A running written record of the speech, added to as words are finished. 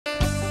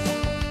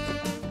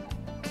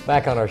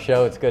Back on our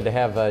show, it's good to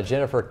have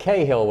Jennifer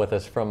Cahill with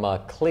us from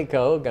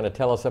Cleco, going to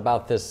tell us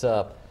about this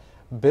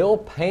bill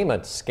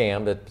payment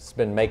scam that's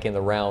been making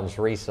the rounds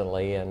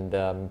recently,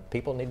 and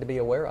people need to be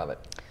aware of it.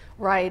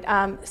 Right.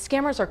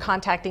 Scammers are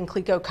contacting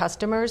Cleco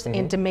customers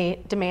and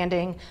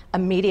demanding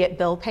immediate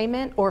bill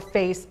payment or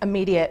face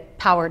immediate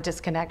power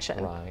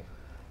disconnection. Right.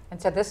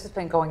 And so this has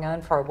been going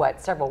on for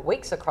what, several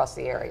weeks across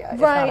the area,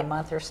 if Right. not a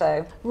month or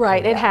so?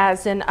 Right, it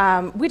has. And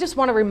we just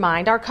want to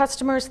remind our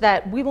customers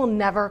that we will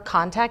never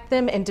contact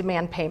them and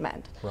demand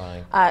payment.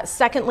 Right.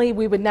 Secondly,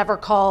 we would never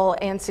call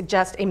and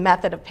suggest a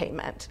method of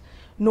payment,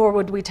 nor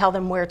would we tell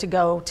them where to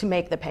go to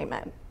make the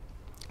payment.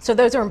 So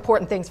those are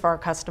important things for our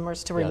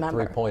customers to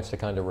remember. 3 points to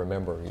kind of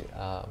remember.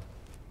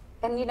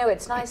 And you know,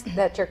 it's nice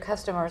that your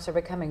customers are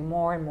becoming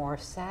more and more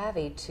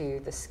savvy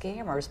to the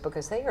scammers,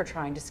 because they are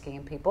trying to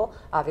scam people,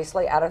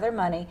 obviously, out of their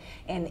money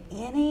in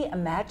any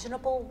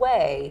imaginable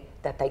way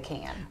that they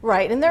can.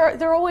 Right, and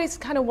they're always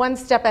kind of one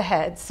step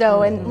ahead.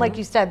 So, and like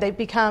you said, they've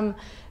become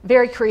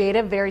very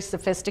creative, very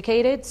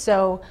sophisticated.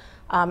 So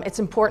it's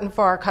important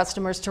for our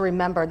customers to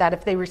remember that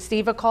if they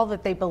receive a call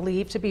that they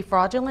believe to be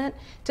fraudulent,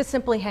 to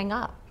simply hang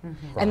up.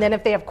 And then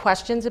if they have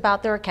questions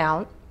about their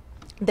account,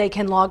 they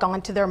can log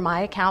on to their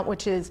My Account,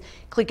 which is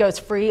Cleco's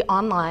free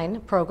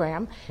online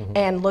program,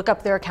 and look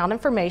up their account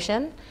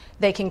information.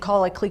 They can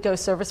call a Cleco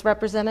service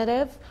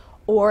representative,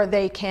 or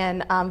they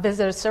can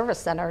visit a service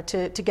center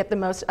to get the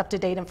most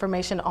up-to-date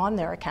information on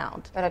their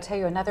account. But I'll tell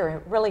you,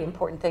 another really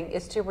important thing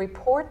is to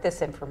report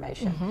this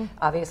information.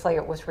 Obviously,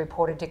 it was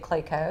reported to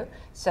Cleco,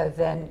 so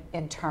then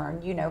in turn,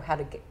 you know how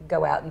to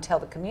go out and tell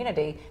the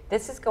community,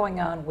 this is going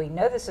on, we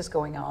know this is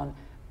going on,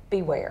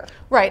 beware.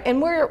 Right,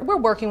 and we're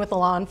working with the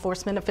law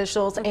enforcement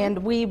officials, and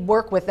we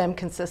work with them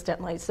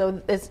consistently,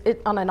 so it's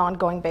on an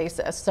ongoing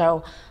basis.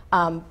 So,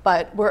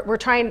 but we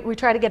try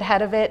to get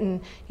ahead of it, and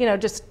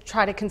just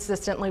try to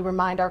consistently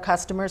remind our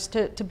customers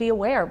to be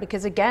aware,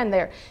 because again,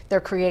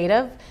 they're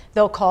creative.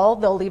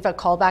 They'll leave a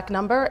callback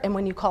number, and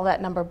when you call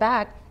that number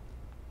back,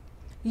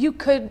 you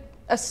could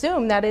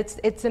assume that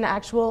it's an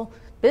actual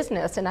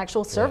business, an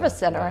actual service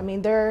center. I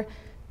mean, they're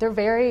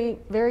very,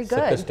 very good.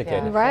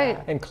 Sophisticated. Right.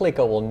 And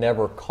Cleco will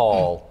never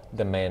call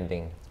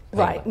demanding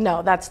payment. Right.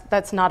 No,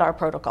 that's not our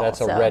protocol.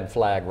 That's a red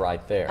flag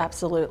right there.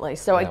 Absolutely.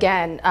 So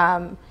again,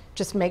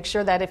 just make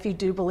sure that if you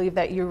do believe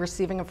that you're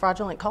receiving a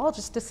fraudulent call,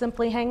 just to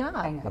simply hang up.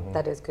 Hang up.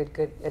 That is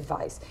good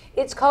advice.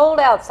 It's cold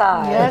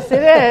outside. Yes,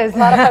 it is. A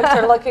lot of folks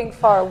are looking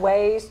for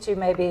ways to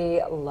maybe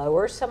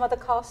lower some of the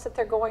costs that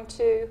they're going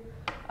to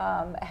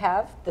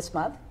have this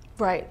month.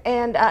 Right,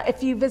 and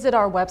if you visit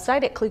our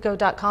website at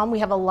cleco.com, we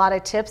have a lot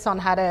of tips on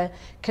how to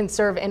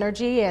conserve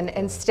energy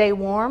and stay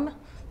warm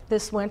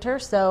this winter.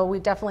 So we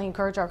definitely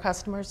encourage our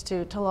customers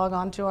to log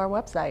on to our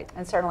website.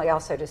 And certainly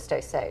also to stay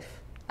safe.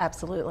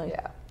 Absolutely.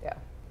 Yeah.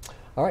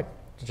 All right,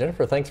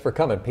 Jennifer, thanks for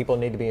coming. People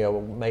need to be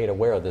made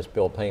aware of this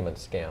bill payment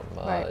scam.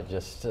 Right.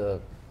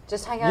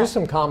 Just hang out. Use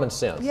some common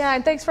sense. Yeah,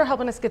 and thanks for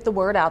helping us get the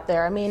word out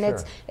there. I mean,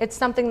 it's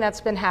something that's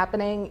been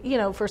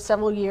happening, for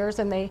several years,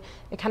 and it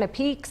kind of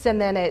peaks, and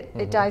then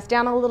it dies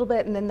down a little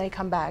bit, and then they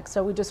come back.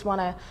 So we just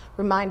want to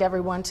remind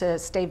everyone to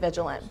stay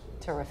vigilant.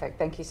 Terrific.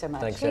 Thank you so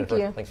much. Thanks, Thank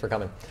Jennifer. you. Thanks for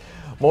coming.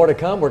 More to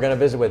come. We're going to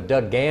visit with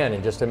Doug Gann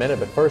in just a minute,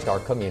 but first, our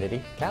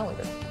community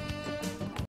calendar.